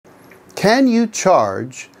Can you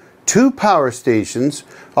charge 2 power stations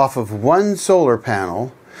off of 1 solar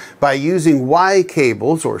panel by using Y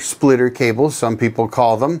cables, or splitter cables some people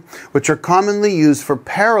call them, which are commonly used for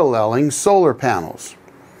paralleling solar panels?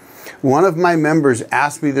 One of my members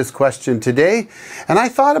asked me this question today, and I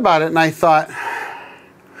thought about it and I thought,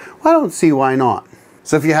 well, I don't see why not.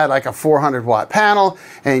 So if you had like a 400 watt panel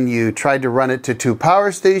and you tried to run it to 2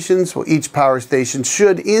 power stations, well, each power station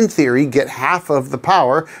should, in theory, get half of the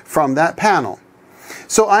power from that panel.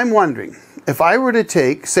 So I'm wondering, if I were to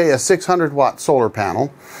take, say, a 600 watt solar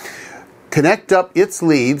panel, connect up its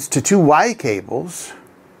leads to 2 Y cables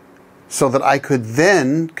so that I could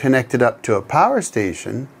then connect it up to a power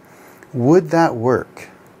station, would that work?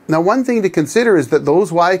 Now, one thing to consider is that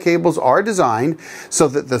those Y cables are designed so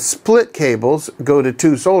that the split cables go to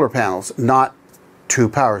 2 solar panels, not 2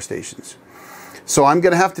 power stations. So I'm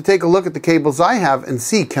going to have to take a look at the cables I have and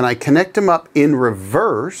see, can I connect them up in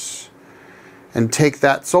reverse and take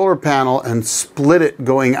that solar panel and split it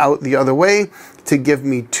going out the other way to give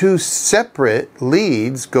me 2 separate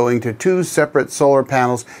leads going to 2 separate solar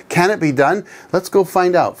panels. Can it be done? Let's go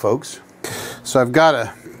find out, folks. So I've got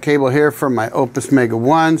a cable here from my Opus Mega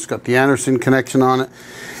 1. It's got the Anderson connection on it.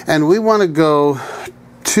 And we want to go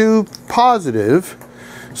to positive.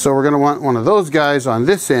 So we're going to want one of those guys on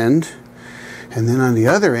this end. And then on the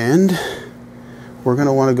other end, we're going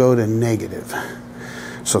to want to go to negative.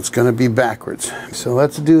 So it's going to be backwards. So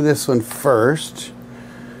let's do this one first.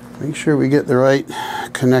 Make sure we get the right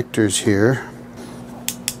connectors here.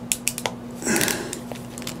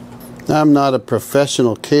 I'm not a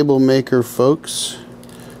professional cable maker, folks.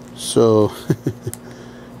 So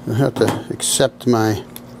you'll have to accept my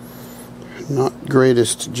not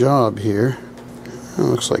greatest job here. It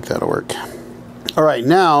looks like that'll work. All right,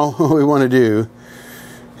 now what we want to do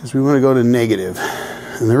is we want to go to negative.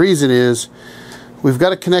 And the reason is we've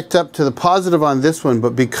got to connect up to the positive on this one,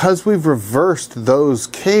 but because we've reversed those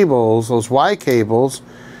cables, those Y cables,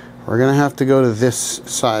 we're going to have to go to this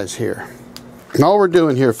size here. And all we're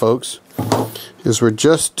doing here, folks, is we're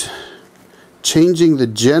just changing the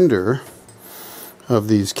gender of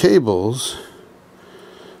these cables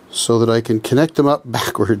so that I can connect them up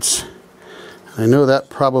backwards. I know that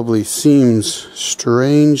probably seems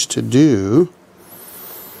strange to do,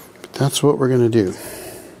 but that's what we're going to do.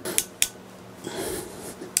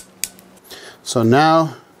 So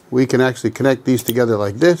now we can actually connect these together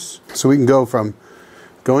like this, so we can go from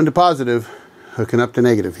going to positive, hooking up to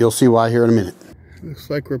negative. You'll see why here in a minute.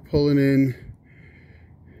 Looks like we're pulling in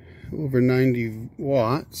over 90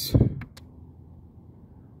 watts.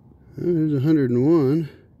 There's 101.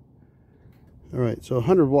 All right, so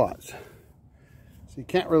 100 watts. So you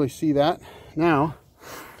can't really see that. Now,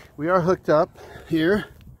 we are hooked up here.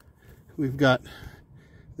 We've got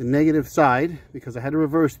the negative side, because I had to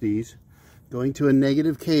reverse these, going to a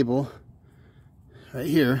negative cable right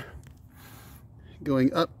here,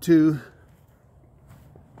 going up to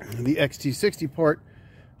the XT60 port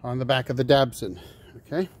on the back of the Dabson.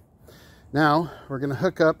 Okay. Now we're going to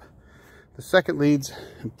hook up the second leads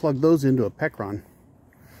and plug those into a Pecron.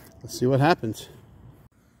 Let's see what happens.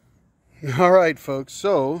 All right, folks,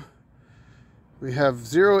 so we have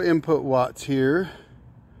 0 input watts here.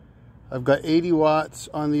 I've got 80 watts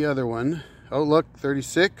on the other one. Oh, look,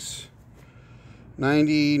 36,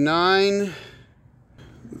 99.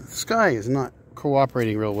 The sky is not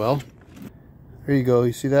cooperating real well. There you go.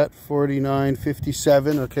 You see that? 49,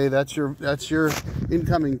 57. Okay, that's your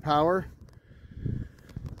incoming power.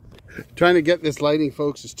 Trying to get this lighting,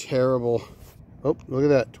 folks, is terrible. Oh, look at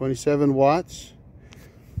that, 27 watts.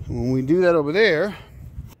 And when we do that over there,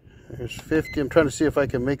 there's 50. I'm trying to see if I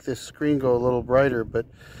can make this screen go a little brighter, but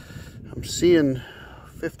I'm seeing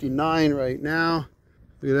 59 right now.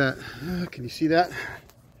 Look at that. Can you see that?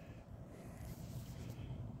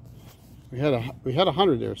 We had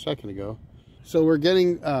 100 there a second ago. So we're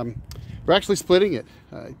getting, we're actually splitting it.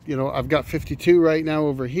 You know, I've got 52 right now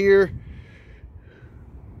over here,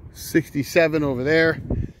 67 over there.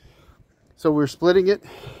 So we're splitting it.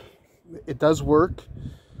 It does work.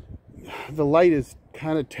 The light is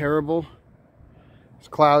kind of terrible. It's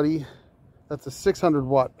cloudy. That's a 600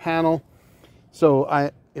 watt panel. So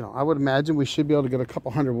I would imagine we should be able to get a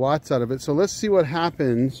couple hundred watts out of it. So let's see what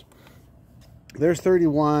happens. There's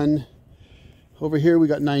 31. Over here we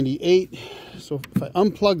got 98. So if I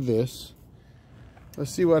unplug this,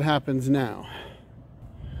 let's see what happens now.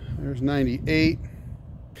 There's 98.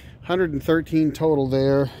 113 total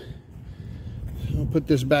there. I'll put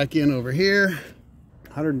this back in over here.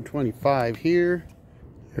 125 here.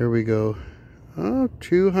 There we go. Oh,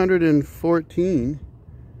 214.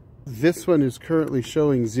 This one is currently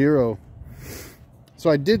showing 0. So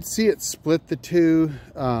I did see it split the two.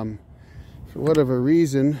 For whatever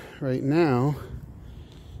reason, right now,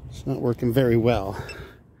 it's not working very well.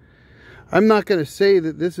 I'm not going to say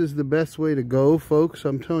that this is the best way to go, folks.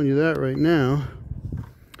 I'm telling you that right now.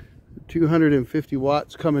 250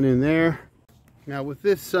 watts coming in there. Now with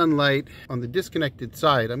this sunlight on the disconnected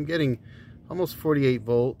side, I'm getting almost 48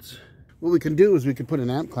 volts. What we can do is we can put an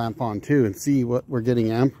amp clamp on too and see what we're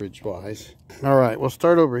getting amperage wise. All right, we'll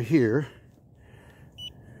start over here.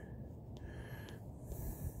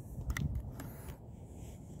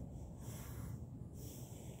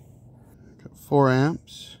 Got 4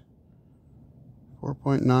 amps,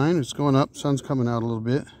 4.9. It's going up, sun's coming out a little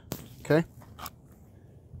bit. Okay.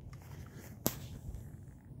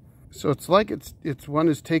 So it's like it's one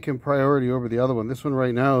is taking priority over the other one. This one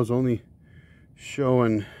right now is only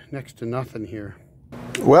showing next to nothing here.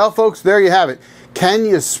 Well, folks, there you have it. Can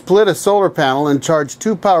you split a solar panel and charge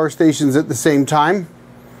 2 power stations at the same time?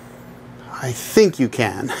 I think you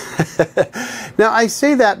can. Now, I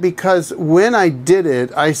say that because when I did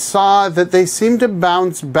it, I saw that they seem to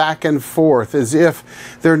bounce back and forth as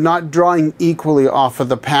if they're not drawing equally off of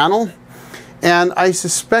the panel. And I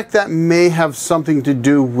suspect that may have something to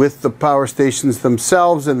do with the power stations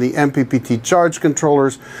themselves and the MPPT charge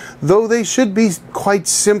controllers, though they should be quite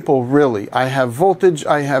simple, really. I have voltage,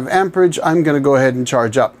 I have amperage, I'm going to go ahead and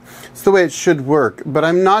charge up. It's the way it should work, but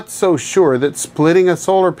I'm not so sure that splitting a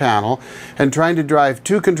solar panel and trying to drive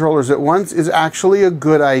 2 controllers at once is actually a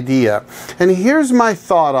good idea. And here's my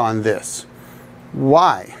thought on this.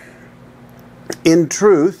 Why? In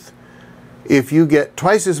truth, if you get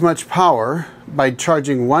twice as much power by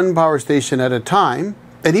charging 1 power station at a time,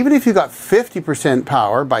 and even if you got 50%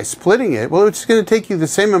 power by splitting it, well, it's going to take you the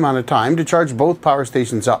same amount of time to charge both power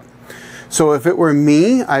stations up. So if it were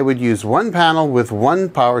me, I would use 1 panel with 1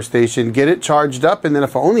 power station, get it charged up, and then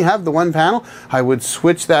if I only have the 1 panel, I would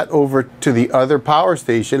switch that over to the other power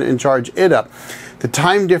station and charge it up. The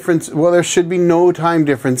time difference, well, there should be no time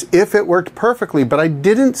difference if it worked perfectly, but I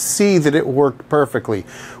didn't see that it worked perfectly.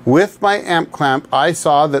 With my amp clamp, I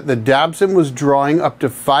saw that the Dabson was drawing up to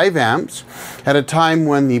 5 amps at a time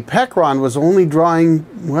when the Pecron was only drawing,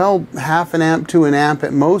 well, half an amp to an amp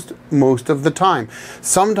at most of the time.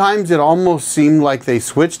 Sometimes it almost seemed like they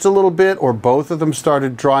switched a little bit, or both of them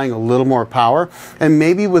started drawing a little more power, and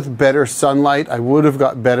maybe with better sunlight, I would have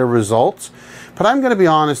got better results. But I'm going to be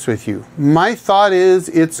honest with you. My thought is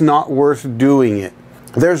it's not worth doing it.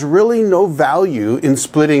 There's really no value in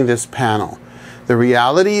splitting this panel. The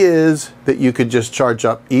reality is that you could just charge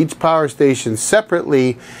up each power station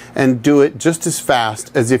separately and do it just as fast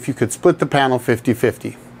as if you could split the panel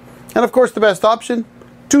 50-50. And of course, the best option,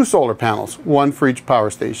 2 solar panels, 1 for each power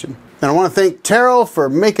station. And I want to thank Terrell for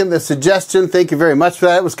making the suggestion. Thank you very much for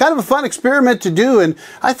that. It was kind of a fun experiment to do, and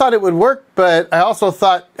I thought it would work, but I also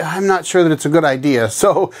thought, I'm not sure that it's a good idea.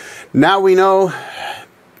 So now we know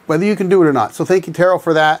whether you can do it or not. So thank you, Terrell,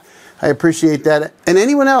 for that. I appreciate that. And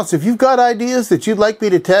anyone else, if you've got ideas that you'd like me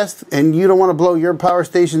to test and you don't want to blow your power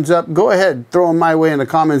stations up, go ahead, throw them my way in the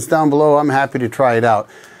comments down below. I'm happy to try it out.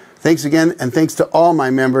 Thanks again, and thanks to all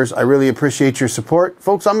my members. I really appreciate your support.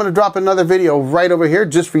 Folks, I'm going to drop another video right over here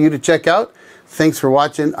just for you to check out. Thanks for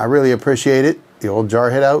watching. I really appreciate it. The Old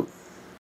Jarhead out.